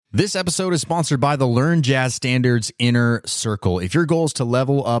This episode is sponsored by the Learn Jazz Standards Inner Circle. If your goal is to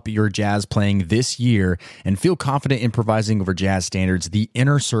level up your jazz playing this year and feel confident improvising over jazz standards, the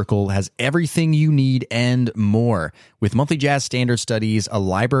Inner Circle has everything you need and more. With monthly jazz standard studies, a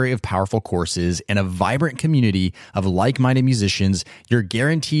library of powerful courses, and a vibrant community of like-minded musicians, you're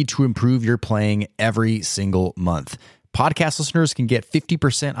guaranteed to improve your playing every single month. Podcast listeners can get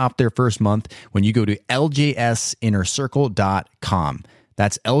 50% off their first month when you go to ljsinnercircle.com.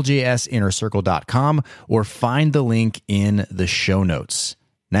 That's ljsinnercircle.com, or find the link in the show notes.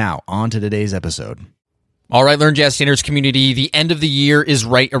 Now, on to today's episode. All right, Learn Jazz Standards community, the end of the year is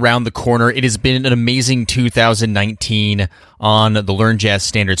right around the corner. It has been an amazing 2019 on the Learn Jazz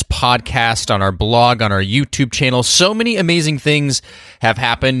Standards podcast, on our blog, on our YouTube channel. So many amazing things have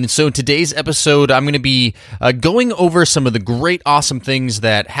happened. So in today's episode, I'm going to be going over some of the great, awesome things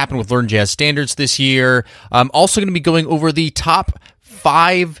that happened with Learn Jazz Standards this year. I'm also going to be going over the top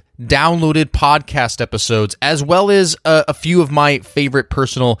 5 downloaded podcast episodes, as well as a few of my favorite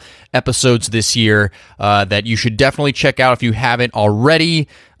personal episodes this year that you should definitely check out if you haven't already.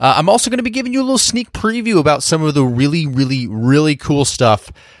 I'm also going to be giving you a little sneak preview about some of the really cool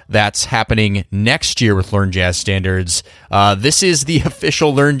stuff that's happening next year with Learn Jazz Standards. This is the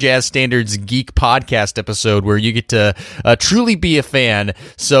official Learn Jazz Standards Geek podcast episode where you get to truly be a fan.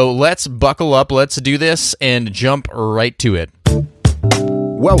 So let's buckle up, let's do this, and jump right to it.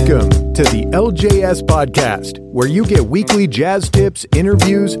 Welcome to the LJS Podcast, where you get weekly jazz tips,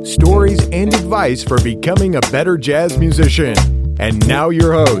 interviews, stories, and advice for becoming a better jazz musician. And now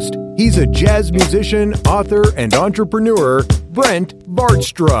your host. He's a jazz musician, author, and entrepreneur, Brent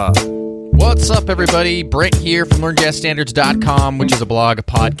Vaartstra. What's up, everybody? Brent here from LearnJazzStandards.com, which is a blog, a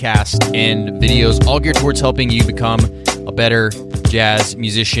podcast, and videos all geared towards helping you become a better jazz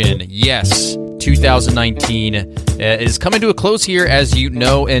musician. Yes, 2019 is coming to a close here, as you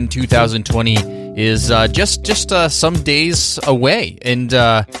know, and 2020 is just some days away, and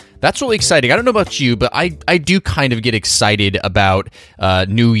that's really exciting. I don't know about you, but I do kind of get excited about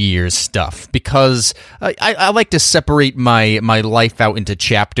New Year's stuff because I like to separate my life out into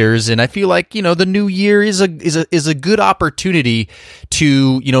chapters, and I feel like, you know, the new year is a good opportunity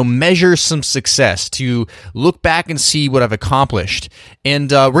to, you know, measure some success, to look back and see what I've accomplished.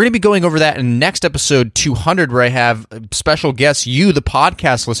 And we're going to be going over that in next episode 200, where I have special guests, you, the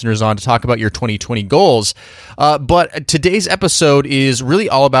podcast listeners, on to talk about your 2020 goals. But today's episode is really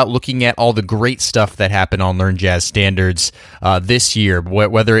all about looking at all the great stuff that happened on Learn Jazz Standards this year,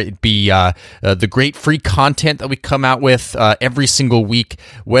 whether it be the great free content that we come out with every single week,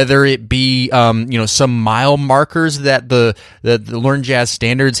 whether it be some mile markers that the Learn Jazz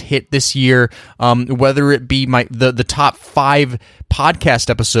Standards hit this year, whether it be the top 5 podcast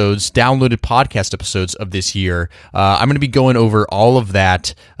episodes, downloaded podcast episodes of this year. I'm going to be going over all of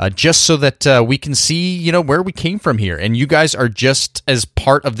that just so that we can see, you know, where we came from here. And you guys are just as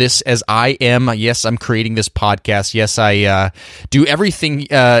part of this as I am. Yes, I'm creating this podcast. Yes, I do everything.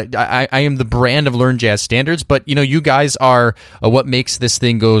 I am the brand of Learn Jazz Standards, but, you know, you guys are what makes this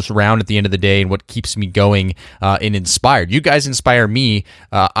thing goes round at the end of the day and what keeps me going and inspired. You guys inspire me.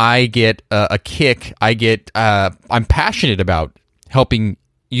 I get a kick. I'm passionate about helping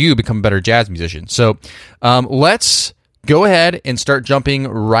you become a better jazz musician. So let's go ahead and start jumping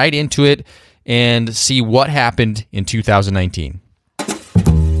right into it and see what happened in 2019.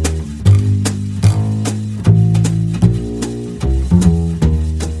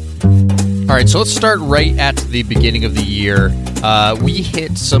 All right, so let's start right at the beginning of the year. We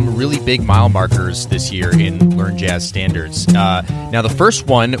hit some really big mile markers this year in Learn Jazz Standards. Now, the first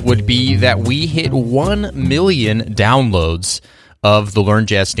one would be that we hit 1 million downloads of the Learn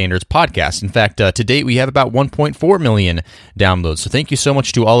Jazz Standards podcast. In fact, to date, we have about 1.4 million downloads. So thank you so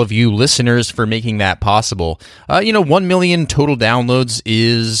much to all of you listeners for making that possible. 1 million total downloads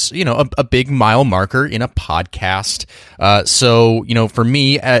is, you know, a big mile marker in a podcast. So, you know, for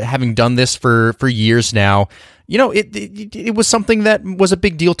me, having done this for years now, you know, it was something that was a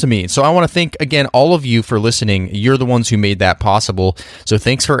big deal to me. So I want to thank, again, all of you for listening. You're the ones who made that possible. So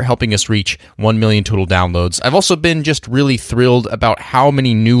thanks for helping us reach 1 million total downloads. I've also been just really thrilled about how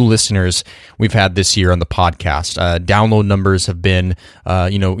many new listeners we've had this year on the podcast. Download numbers have been,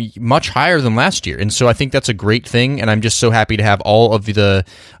 much higher than last year. And so I think that's a great thing. And I'm just so happy to have all of the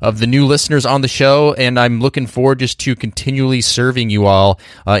new listeners on the show. And I'm looking forward just to continually serving you all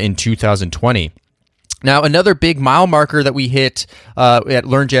in 2020. Now, another big mile marker that we hit at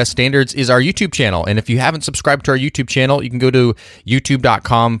Learn Jazz Standards is our YouTube channel. And if you haven't subscribed to our YouTube channel, you can go to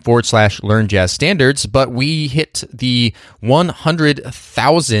youtube.com/Learn Jazz Standards. But we hit the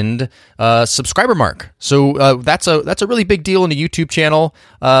 100,000 subscriber mark. So that's a really big deal in the YouTube channel.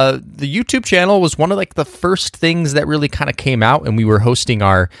 The YouTube channel was one of like the first things that really kind of came out, and we were hosting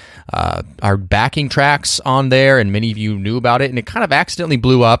our backing tracks on there, and many of you knew about it, and it kind of accidentally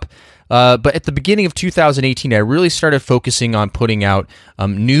blew up. But at the beginning of 2018, I really started focusing on putting out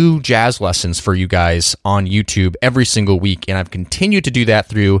new jazz lessons for you guys on YouTube every single week, and I've continued to do that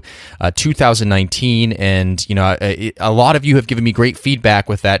through 2019. And a lot of you have given me great feedback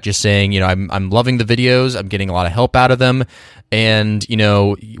with that, just saying, I'm loving the videos, I'm getting a lot of help out of them. And,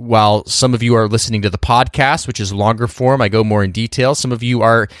 while some of you are listening to the podcast, which is longer form, I go more in detail. Some of you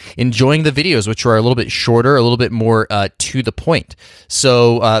are enjoying the videos, which are a little bit shorter, a little bit more to the point.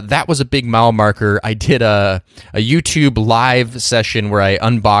 So that was a big mile marker. I did a YouTube live session where I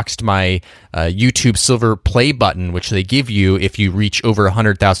unboxed my YouTube Silver Play button, which they give you if you reach over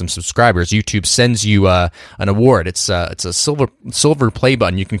 100,000 subscribers. YouTube sends you an award. It's a silver Play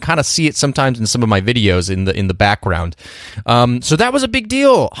button. You can kind of see it sometimes in some of my videos in the background. So that was a big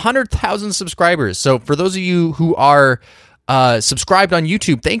deal. 100,000 subscribers. So for those of you who are subscribed on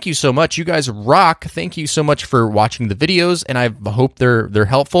YouTube, thank you so much. You guys rock. Thank you so much for watching the videos, and I hope they're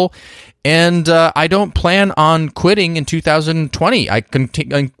helpful. And I don't plan on quitting in 2020. I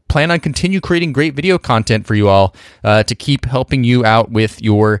plan on continue creating great video content for you all to keep helping you out with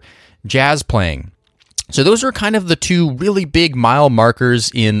your jazz playing. So those are kind of the two really big mile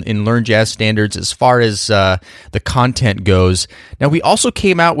markers in Learn Jazz Standards as far as the content goes. Now, we also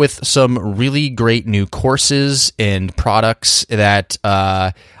came out with some really great new courses and products that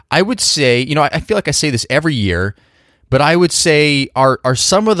I would say, I feel like I say this every year, but I would say are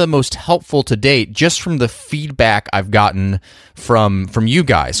some of the most helpful to date, just from the feedback I've gotten from you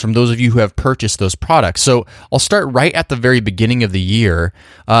guys, from those of you who have purchased those products. So I'll start right at the very beginning of the year.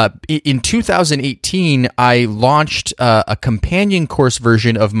 In 2018, I launched a companion course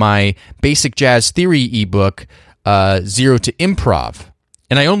version of my Basic Jazz Theory ebook, Zero to Improv.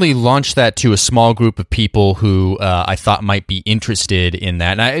 And I only launched that to a small group of people who I thought might be interested in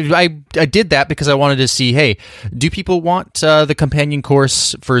that. And I did that because I wanted to see, hey, do people want the companion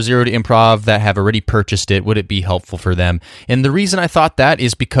course for Zero to Improv that have already purchased it? Would it be helpful for them? And the reason I thought that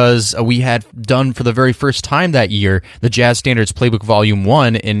is because we had done for the very first time that year the Jazz Standards Playbook Volume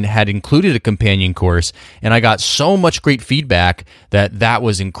 1 and had included a companion course. And I got so much great feedback that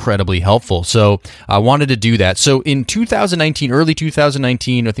was incredibly helpful. So I wanted to do that. So in 2019, early 2019,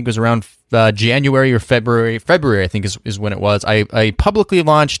 I think it was around January or February, I think is when it was, I publicly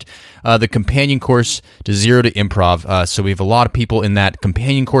launched the companion course to Zero to Improv. So we have a lot of people in that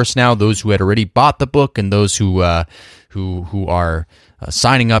companion course now, those who had already bought the book and those who are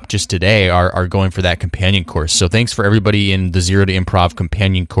signing up just today are going for that companion course. So thanks for everybody in the Zero to Improv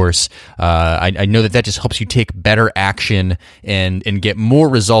companion course. I know that just helps you take better action and get more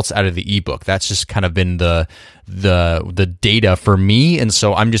results out of the ebook. That's just kind of been the data for me, and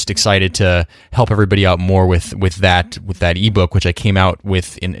so I'm just excited to help everybody out more with that ebook, which I came out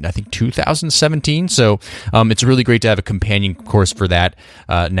with in I think 2017. So it's really great to have a companion course for that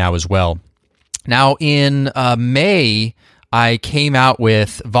now as well. Now in May, I came out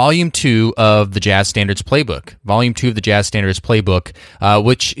with Volume 2 of the Jazz Standards Playbook. Volume 2 of the Jazz Standards Playbook,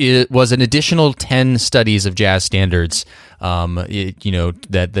 which was an additional 10 studies of jazz standards,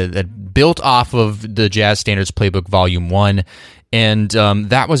 that built off of the Jazz Standards Playbook Volume 1. And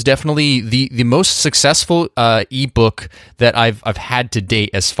that was definitely the most successful ebook that I've had to date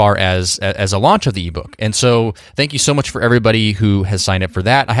as far as a launch of the ebook. And so thank you so much for everybody who has signed up for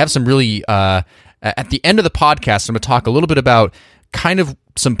that. I have some really... at the end of the podcast, I'm going to talk a little bit about kind of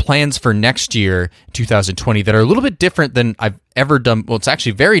some plans for next year, 2020, that are a little bit different than I've ever done. Well, it's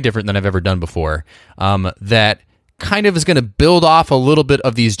actually very different than I've ever done before. That kind of is going to build off a little bit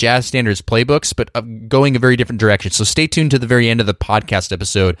of these Jazz Standards playbooks, but going a very different direction. So stay tuned to the very end of the podcast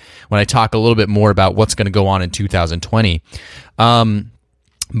episode when I talk a little bit more about what's going to go on in 2020.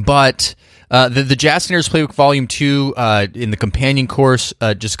 But the Jazz Standards Playbook Volume 2 in the companion course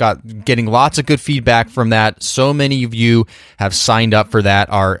just getting lots of good feedback from that. So many of you have signed up for that,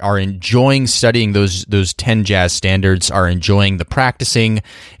 are enjoying studying those 10 jazz standards, are enjoying the practicing,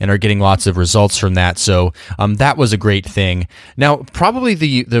 and are getting lots of results from that. So that was a great thing. Now, probably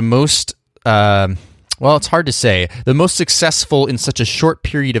the most... well, it's hard to say. The most successful in such a short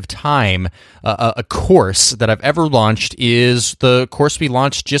period of time, a course that I've ever launched is the course we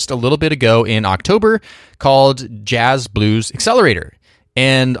launched just a little bit ago in October called Jazz Blues Accelerator.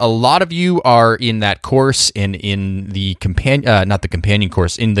 And a lot of you are in that course and in the not the companion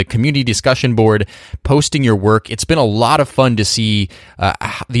course, in the community discussion board, posting your work. It's been a lot of fun to see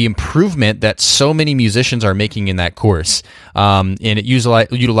the improvement that so many musicians are making in that course. And it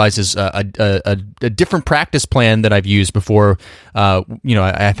utilizes a different practice plan that I've used before.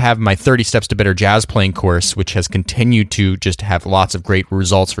 I have my 30 Steps to Better Jazz Playing course, which has continued to just have lots of great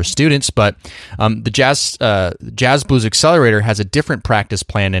results for students. But the Jazz Blues Accelerator has a different practice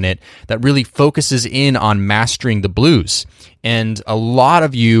plan in it that really focuses in on mastering the blues. And a lot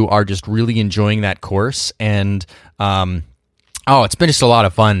of you are just really enjoying that course. And it's been just a lot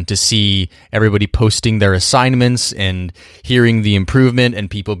of fun to see everybody posting their assignments and hearing the improvement and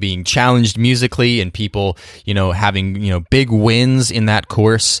people being challenged musically and people, having, big wins in that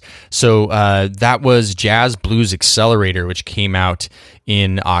course. So that was Jazz Blues Accelerator, which came out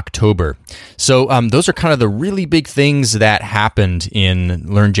in October. So those are kind of the really big things that happened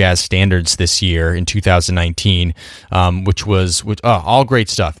in Learn Jazz Standards this year in 2019, which was all great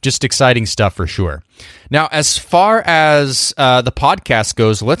stuff. Just exciting stuff for sure. Now, as far as the podcast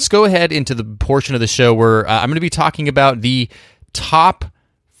goes, let's go ahead into the portion of the show where I'm going to be talking about the top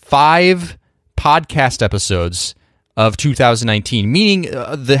 5 podcast episodes of 2019, meaning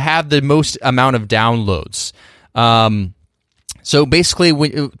that have the most amount of downloads. So basically,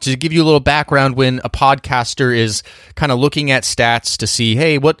 to give you a little background, when a podcaster is kind of looking at stats to see,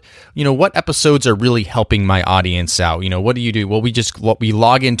 hey, what episodes are really helping my audience out? What do you do? Well, we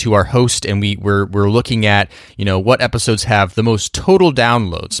log into our host and we're looking at, what episodes have the most total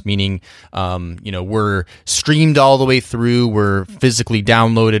downloads, meaning, we're streamed all the way through, we're physically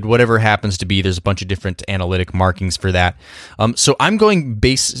downloaded, whatever it happens to be. There's a bunch of different analytic markings for that. So I'm going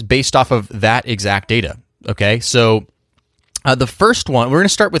based off of that exact data. Okay, so the first one, we're going to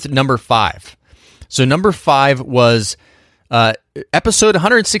start with number 5. So number 5 was episode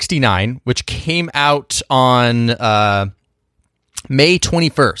 169, which came out on May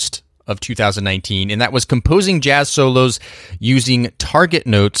 21st of 2019, and that was composing jazz solos using target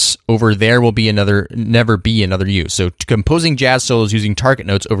notes over There Will Be Another, Never Be Another You. So composing jazz solos using target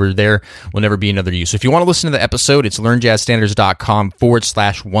notes over There Will Never Be Another You. So if you want to listen to the episode, it's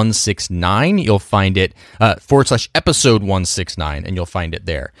learnjazzstandards.com/169. You'll find it /episode 169, and you'll find it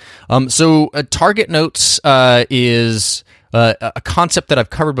there. So target notes is a concept that I've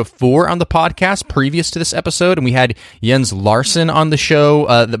covered before on the podcast previous to this episode, and we had Jens Larsen on the show,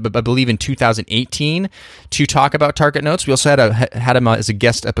 I believe in 2018, to talk about target notes. We also had him as a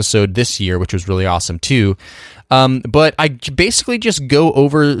guest episode this year, which was really awesome too. But I basically just go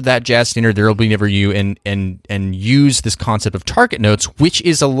over that jazz standard, There Will Be Never You, and use this concept of target notes, which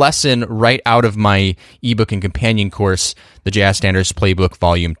is a lesson right out of my ebook and companion course, the Jazz Standards Playbook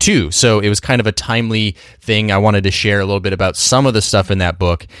Volume 2. So it was kind of a timely thing. I wanted to share a little bit about some of the stuff in that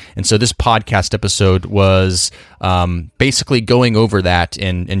book. And so this podcast episode was basically going over that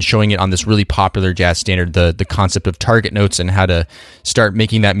and showing it on this really popular jazz standard, the concept of target notes and how to start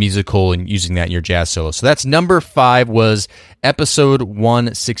making that musical and using that in your jazz solo. So that's number 5 was episode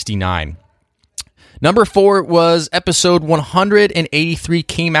 169. Number 4 was episode 183,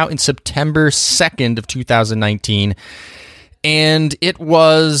 came out in September 2nd of 2019. And it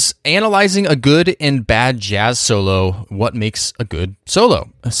was analyzing a good and bad jazz solo, what makes a good solo.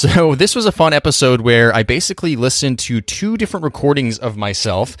 So this was a fun episode where I basically listened to 2 different recordings of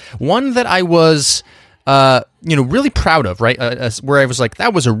myself. One that I was really proud of, right? Where I was like,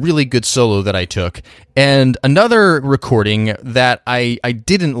 that was a really good solo that I took. And another recording that I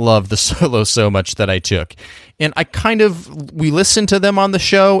didn't love the solo so much that I took. And we listened to them on the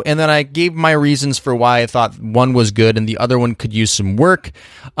show, and then I gave my reasons for why I thought one was good and the other one could use some work.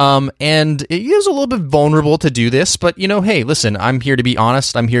 And it is a little bit vulnerable to do this, but hey, listen, I'm here to be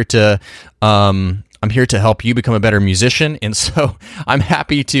honest. I'm here to help you become a better musician, and so I'm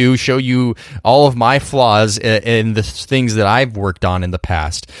happy to show you all of my flaws in the things that I've worked on in the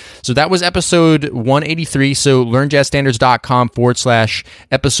past. So that was episode 183, so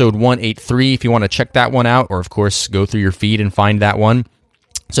learnjazzstandards.com/episode 183 if you want to check that one out, or of course, go through your feed and find that one.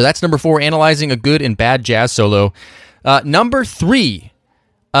 So that's number 4, analyzing a good and bad jazz solo. Number 3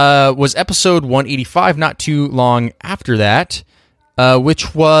 was episode 185, not too long after that.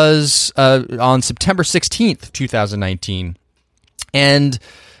 Which was on September 16th, 2019. And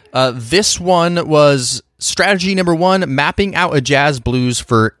this one was strategy number 1, mapping out a jazz blues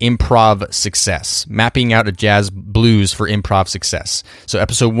for improv success. Mapping out a jazz blues for improv success. So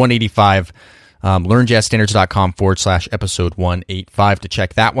episode 185, learnjazzstandards.com/episode 185 to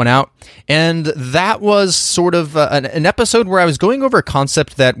check that one out. And that was sort of an episode where I was going over a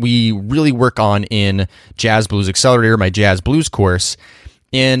concept that we really work on in Jazz Blues Accelerator, my jazz blues course.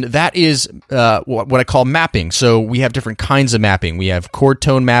 And that is what I call mapping. So we have different kinds of mapping. We have chord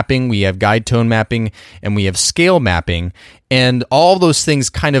tone mapping, we have guide tone mapping, and we have scale mapping. And all those things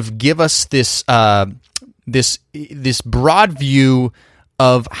kind of give us this broad view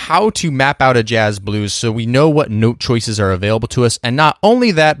of how to map out a jazz blues, so we know what note choices are available to us, and not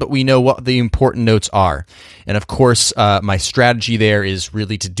only that, but we know what the important notes are. And of course, my strategy there is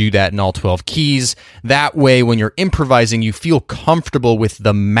really to do that in all 12 keys. That way, when you're improvising, you feel comfortable with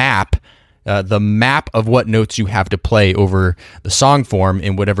the map of what notes you have to play over the song form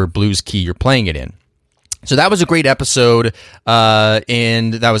in whatever blues key you're playing it in. So that was a great episode,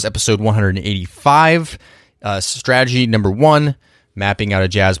 and that was episode 185. Strategy number 1, mapping out a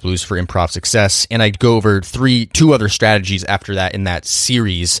jazz blues for improv success. And I'd go over two other strategies after that in that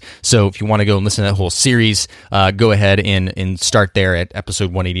series. So if you want to go and listen to that whole series, go ahead and start there at episode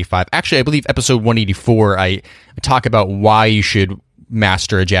 185. Actually, I believe episode 184, I talk about why you should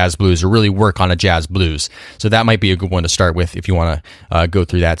master a jazz blues or really work on a jazz blues. So that might be a good one to start with if you want to go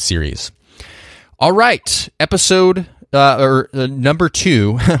through that series. All right, episode number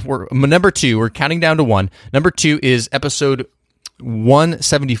 2. We're counting down to 1. Number 2 is episode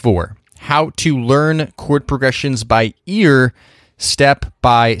 174. How to learn chord progressions by ear, step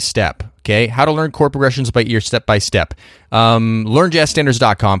by step. Okay, how to learn chord progressions by ear, step by step.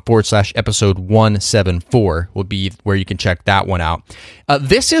 LearnJazzStandards.com/episode 174 will be where you can check that one out.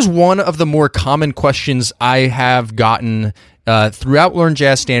 This is one of the more common questions I have gotten throughout Learn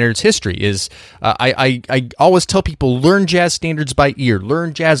Jazz Standards history. Is I always tell people, learn jazz standards by ear,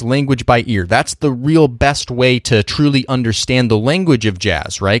 learn jazz language by ear. That's the real best way to truly understand the language of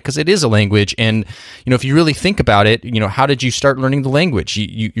jazz, right? Because it is a language, and if you really think about it, how did you start learning the language?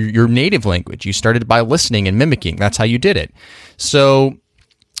 Your native language. You started by listening and mimicking. That's how you did it. So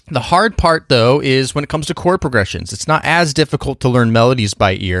the hard part, though, is when it comes to chord progressions. It's not as difficult to learn melodies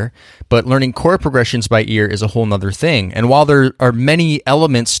by ear, but learning chord progressions by ear is a whole nother thing. And while there are many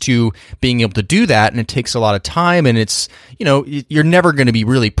elements to being able to do that, and it takes a lot of time, and it's, you're never going to be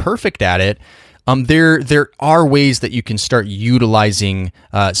really perfect at it, there are ways that you can start utilizing,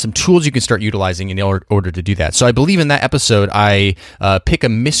 some tools you can start utilizing in order to do that. So I believe in that episode, I pick a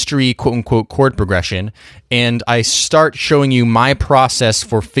mystery quote-unquote chord progression, and I start showing you my process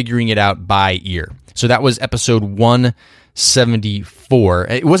for figuring it out by ear. So that was episode 174.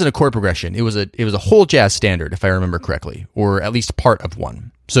 It wasn't a chord progression. It was a whole jazz standard, if I remember correctly, or at least part of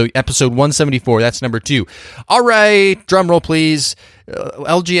one. So episode 174, that's number 2. All right, drum roll, please.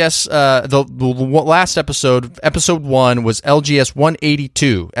 LGS, the last episode 1 was LGS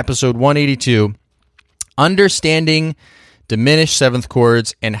 182. Episode 182, understanding diminished seventh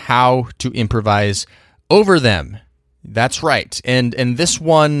chords and how to improvise over them. That's right. And this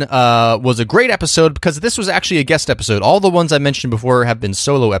one was a great episode because this was actually a guest episode. All the ones I mentioned before have been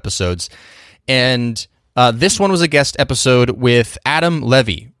solo episodes. And this one was a guest episode with Adam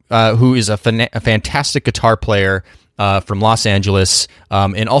Levy, who is a fantastic guitar player from Los Angeles,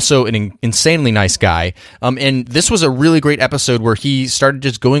 and also an insanely nice guy. And this was a really great episode where he started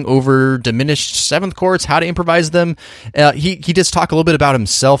just going over diminished seventh chords, how to improvise them. He just talked a little bit about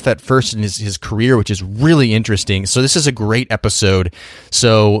himself at first in his career, which is really interesting. So this is a great episode.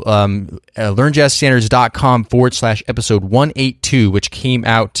 So LearnJazzStandards.com/episode 182, which came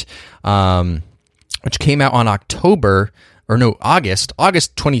out on August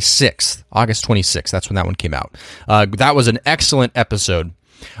 26th. August 26th, that's when that one came out. That was an excellent episode.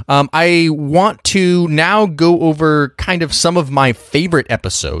 I want to now go over kind of some of my favorite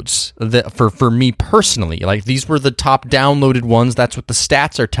episodes that for me personally. Like, these were the top downloaded ones. That's what the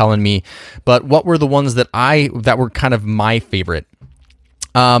stats are telling me. But what were the ones that were kind of my favorite?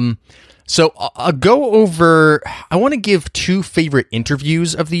 So I'll go over, I want to give 2 favorite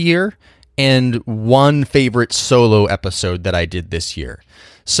interviews of the year and 1 favorite solo episode that I did this year.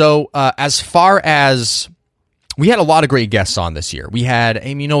 So as far as, we had a lot of great guests on this year. We had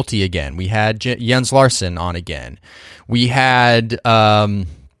Amy Nolte again. We had Jens Larsen on again. We had some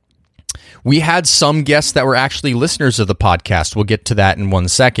guests that were actually listeners of the podcast. We'll get to that in 1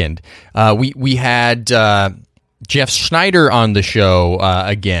 second. We had Jeff Schneider on the show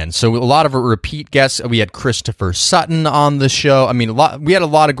again. So a lot of repeat guests. We had Christopher Sutton on the show. I mean, we had a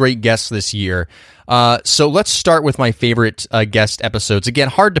lot of great guests this year. So let's start with my favorite guest episodes. Again,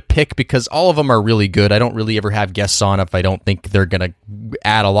 hard to pick because all of them are really good. I don't really ever have guests on if I don't think they're going to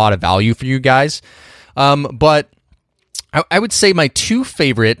add a lot of value for you guys. But I would say my 2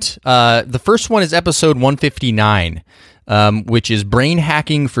 favorite, the first one is episode 159. which is Brain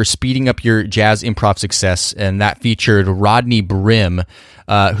Hacking for Speeding Up Your Jazz Improv Success. And that featured Rodney Brim,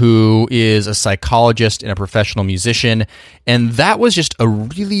 who is a psychologist and a professional musician. And that was just a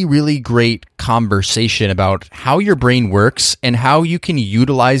really, really great conversation about how your brain works and how you can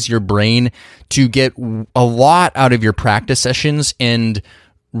utilize your brain to get a lot out of your practice sessions and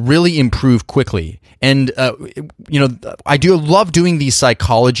really improve quickly. And, I do love doing these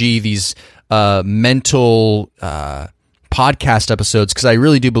psychology, these mental podcast episodes, because I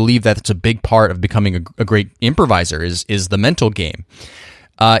really do believe that it's a big part of becoming a great improviser is the mental game.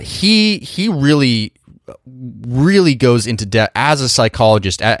 He really goes into depth as a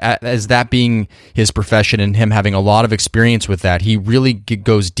psychologist, as that being his profession and him having a lot of experience with that. He really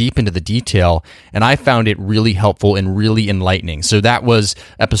goes deep into the detail, and I found it really helpful and really enlightening. So that was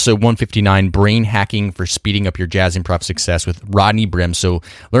episode 159, Brain Hacking for Speeding Up Your Jazz Improv Success with Rodney Brim. So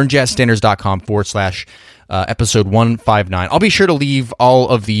learnjazzstandards.com/episode 159. I'll be sure to leave all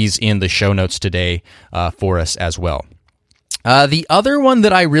of these in the show notes today for us as well. The other one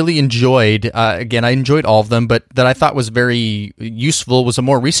that I really enjoyed, again, I enjoyed all of them, but that I thought was very useful was a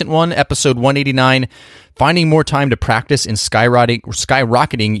more recent one, episode 189, Finding More Time to Practice and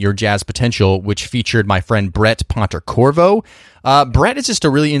Skyrocketing Your Jazz Potential, which featured my friend Brett Pontecorvo. Brett is just a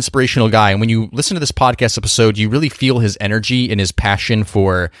really inspirational guy, and when you listen to this podcast episode, you really feel his energy and his passion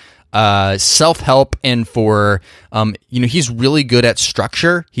for self-help and for, he's really good at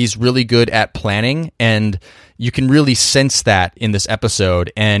structure. He's really good at planning, and you can really sense that in this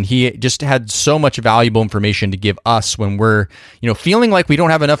episode. And he just had so much valuable information to give us when we're, feeling like we don't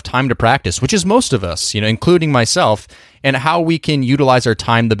have enough time to practice, which is most of us, including myself, and how we can utilize our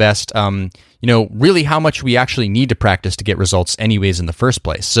time the best, really how much we actually need to practice to get results anyways in the first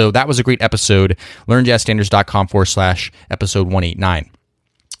place. So that was a great episode, learnjazzstandards.com/episode 189.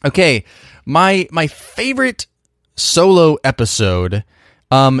 Okay, my favorite solo episode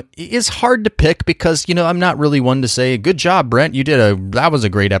is hard to pick because, I'm not really one to say, good job, Brent, that was a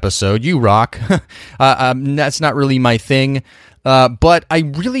great episode, you rock. That's not really my thing. But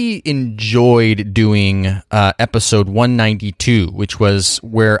I really enjoyed doing episode 192, which was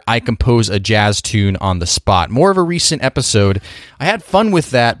where I compose a jazz tune on the spot. More of a recent episode. I had fun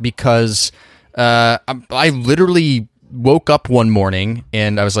with that because I literally woke up one morning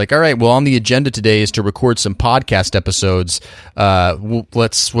and I was like, all right, well, on the agenda today is to record some podcast episodes.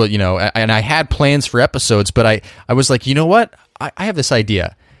 And I had plans for episodes, but I was like, you know what? I have this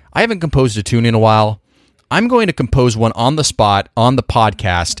idea. I haven't composed a tune in a while. I'm going to compose one on the spot on the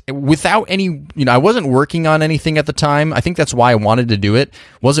podcast without any, I wasn't working on anything at the time. I think that's why I wanted to do it.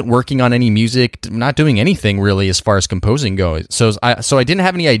 Wasn't working on any music, not doing anything really as far as composing goes. So I didn't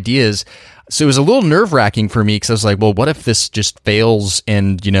have any ideas. So it was a little nerve-wracking for me because I was like, well, what if this just fails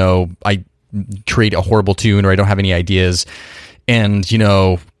and, I create a horrible tune or I don't have any ideas and,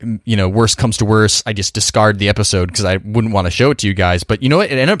 worst comes to worst, I just discard the episode because I wouldn't want to show it to you guys. But you know what?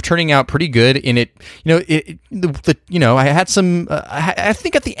 It ended up turning out pretty good. And I had some, I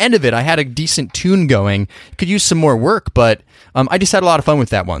think at the end of it, I had a decent tune going. Could use some more work, but I just had a lot of fun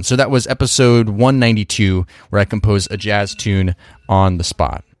with that one. So that was episode 192 where I composed a jazz tune on the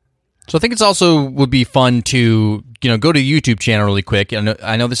spot. So I think it's also would be fun to, go to the YouTube channel really quick. And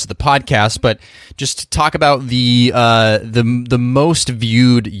I know this is the podcast, but just to talk about the most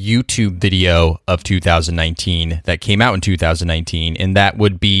viewed YouTube video of 2019 that came out in 2019, and that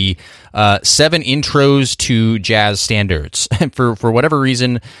would be 7 intros to jazz standards. for whatever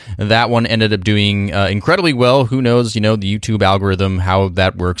reason, that one ended up doing incredibly well. Who knows, the YouTube algorithm, how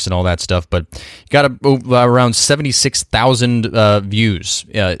that works and all that stuff. But got around 76,000 views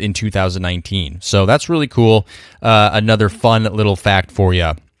in 2019. So that's really cool. Another fun little fact for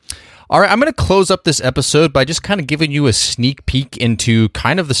you. All right, I'm going to close up this episode by just kind of giving you a sneak peek into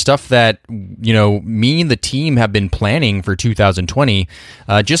kind of the stuff that, me and the team have been planning for 2020.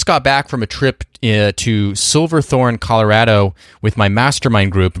 Just got back from a trip to Silverthorne, Colorado with my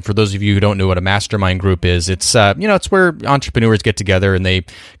mastermind group. And for those of you who don't know what a mastermind group is, it's, it's where entrepreneurs get together and they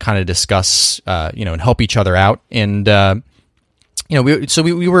kind of discuss, and help each other out. And,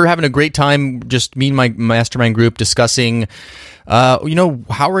 we were having a great time, just me and my mastermind group discussing, how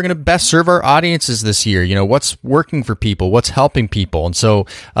we're going to best serve our audiences this year. What's working for people, what's helping people. And so,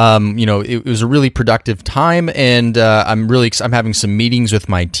 it was a really productive time, and I'm having some meetings with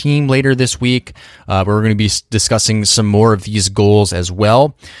my team later this week. Where we're going to be discussing some more of these goals as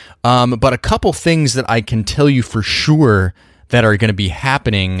well. But a couple things that I can tell you for sure that are going to be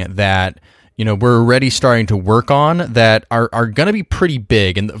happening that we're already starting to work on that are going to be pretty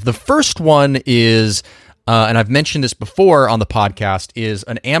big. And the first one is and I've mentioned this before on the podcast, is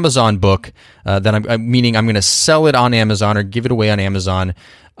an Amazon book that I'm going to sell it on Amazon or give it away on Amazon.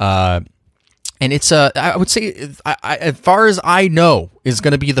 And it's I would say, as far as I know, is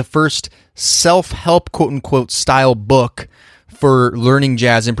going to be the first self-help, quote unquote, style book for learning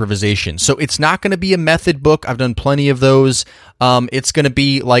jazz improvisation. So it's not going to be a method book. I've done plenty of those. It's going to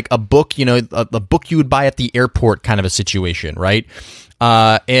be like a book, a book you would buy at the airport kind of a situation, right?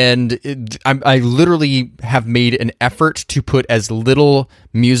 I literally have made an effort to put as little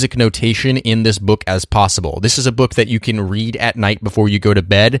music notation in this book as possible. This is a book that you can read at night before you go to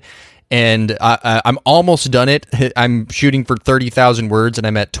bed. And I'm almost done it. I'm shooting for 30,000 words, and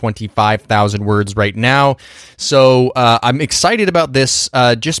I'm at 25,000 words right now. So I'm excited about this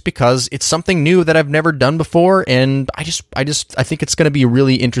just because it's something new that I've never done before, and I think it's going to be a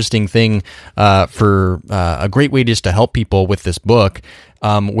really interesting thing for a great way just to help people with this book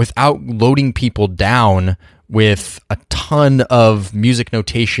without loading people down with a ton of music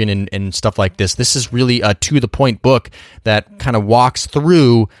notation and stuff like this. This is really a to-the-point book that kind of walks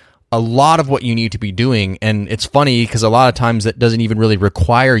through a lot of what you need to be doing. And it's funny because a lot of times that doesn't even really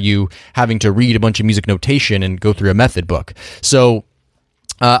require you having to read a bunch of music notation and go through a method book. So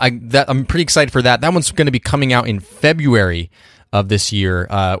I'm pretty excited for that. That one's going to be coming out in February of this year,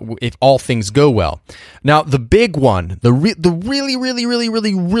 if all things go well. Now, the big one, the really, really, really,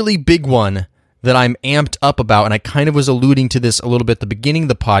 really, really big one that I'm amped up about, and I kind of was alluding to this a little bit at the beginning of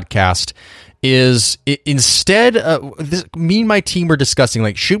the podcast, is instead, me and my team were discussing,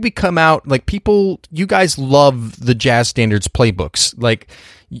 like, should we come out, like, you guys love the Jazz Standards playbooks. Like,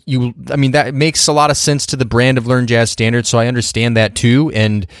 that makes a lot of sense to the brand of Learn Jazz Standards, so I understand that too,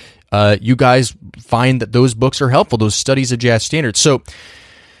 and you guys find that those books are helpful, those studies of jazz standards. So,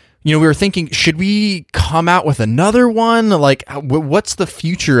 we were thinking, should we come out with another one? Like, what's the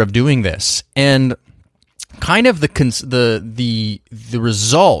future of doing this? And kind of the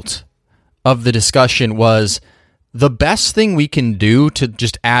result of the discussion was the best thing we can do to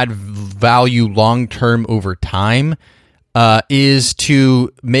just add value long-term over time is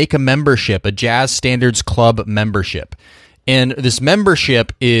to make a membership, a Jazz Standards Club membership. And this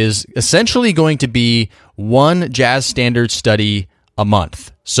membership is essentially going to be one jazz standards study a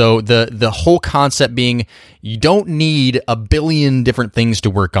month. So the whole concept being, you don't need a billion different things to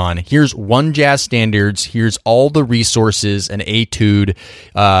work on. Here's one jazz standards. Here's all the resources, an etude,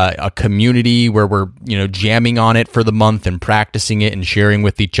 a community where we're jamming on it for the month and practicing it and sharing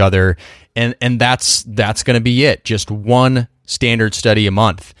with each other. And that's going to be it. Just one standard study a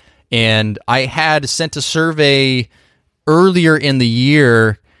month. And I had sent a survey earlier in the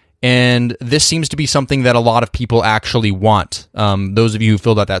year, and this seems to be something that a lot of people actually want. Those of you who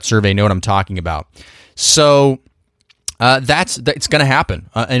filled out that survey know what I'm talking about. So it's going to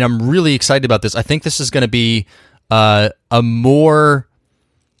happen, and I'm really excited about this. I think this is going to be it's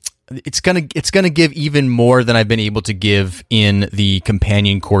going to give even more than I've been able to give in the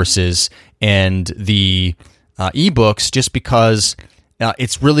companion courses and the ebooks, just because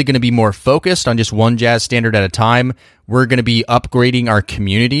it's really going to be more focused on just one jazz standard at a time. We're going to be upgrading our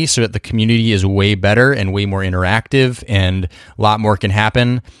community so that the community is way better and way more interactive, and a lot more can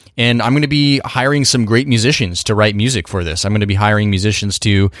happen. And I'm going to be hiring some great musicians to write music for this. I'm going to be hiring musicians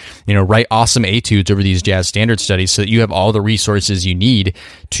to, write awesome etudes over these jazz standard studies so that you have all the resources you need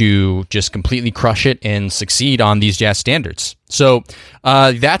to just completely crush it and succeed on these jazz standards. So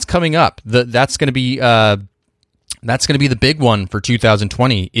that's coming up. That's going to be the big one for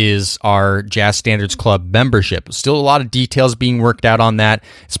 2020, is our Jazz Standards Club membership. Still a lot of details being worked out on that.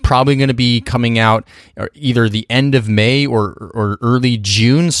 It's probably going to be coming out either the end of May or early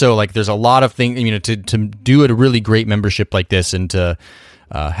June. So there's a lot of things, to do a really great membership like this and to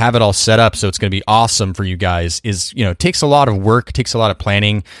have it all set up so it's going to be awesome for you guys is, takes a lot of work, takes a lot of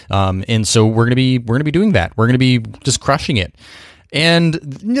planning. And so we're going to be doing that. We're going to be just crushing it. And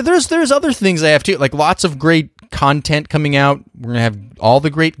there's other things I have too, like lots of great content coming out. We're going to have all the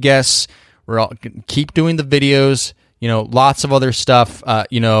great guests. We're all keep doing the videos, lots of other stuff,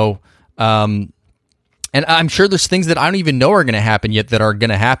 and I'm sure there's things that I don't even know are going to happen yet that are going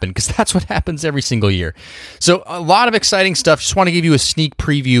to happen, because that's what happens every single year. So a lot of exciting stuff. Just want to give you a sneak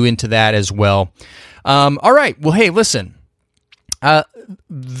preview into that as well. All right. Well, hey, listen,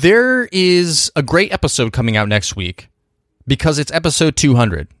 there is a great episode coming out next week, because it's episode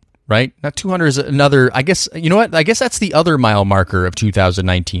 200, right? Now, 200 is another, I guess, you know what? I guess that's the other mile marker of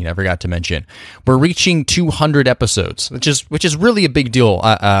 2019 I forgot to mention. We're reaching 200 episodes, which is really a big deal.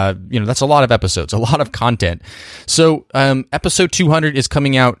 That's a lot of episodes, a lot of content. So episode 200 is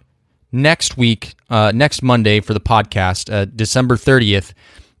coming out next week, next Monday for the podcast, December 30th.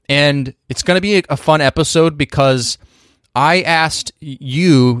 And it's going to be a fun episode because I asked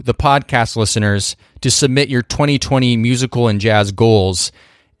you, the podcast listeners, to submit your 2020 musical and jazz goals.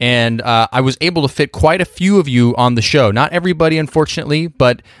 And I was able to fit quite a few of you on the show. Not everybody, unfortunately,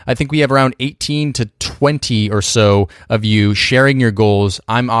 but I think we have around 18 to 20 or so of you sharing your goals.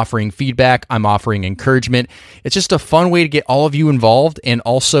 I'm offering feedback. I'm offering encouragement. It's just a fun way to get all of you involved and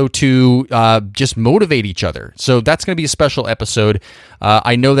also to just motivate each other. So that's going to be a special episode.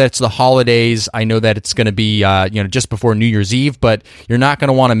 I know that it's the holidays. I know that it's going to be just before New Year's Eve, but you're not going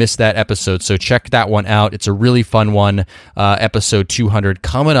to want to miss that episode. So check that one out. It's a really fun one. Episode 200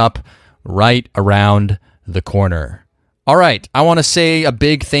 coming up right around the corner. All right, I want to say a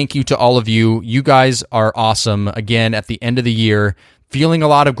big thank you to all of you. You guys are awesome. Again, at the end of the year, feeling a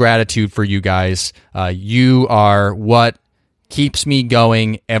lot of gratitude for you guys. You are what keeps me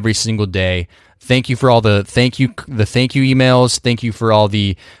going every single day. Thank you for all the thank you emails. Thank you for all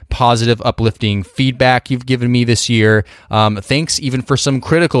the positive, uplifting feedback you've given me this year. Thanks even for some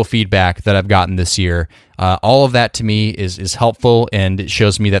critical feedback that I've gotten this year. All of that to me is helpful, and it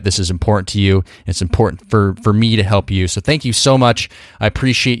shows me that this is important to you. It's important for me to help you. So thank you so much. I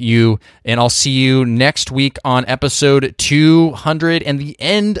appreciate you, and I'll see you next week on episode 200 and the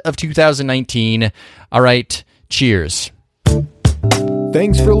end of 2019. All right, cheers.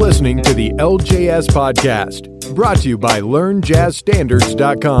 Thanks for listening to the LJS Podcast, brought to you by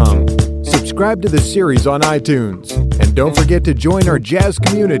LearnJazzStandards.com. Subscribe to the series on iTunes, and don't forget to join our jazz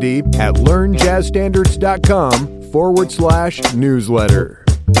community at LearnJazzStandards.com/newsletter.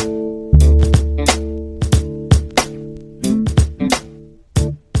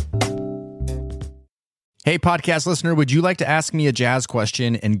 Hey, podcast listener, would you like to ask me a jazz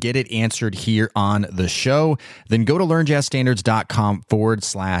question and get it answered here on the show? Then go to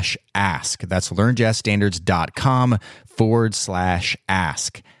LearnJazzStandards.com/ask. That's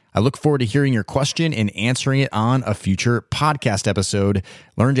LearnJazzStandards.com/ask. I look forward to hearing your question and answering it on a future podcast episode.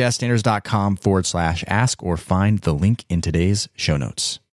 LearnJazzStandards.com/ask, or find the link in today's show notes.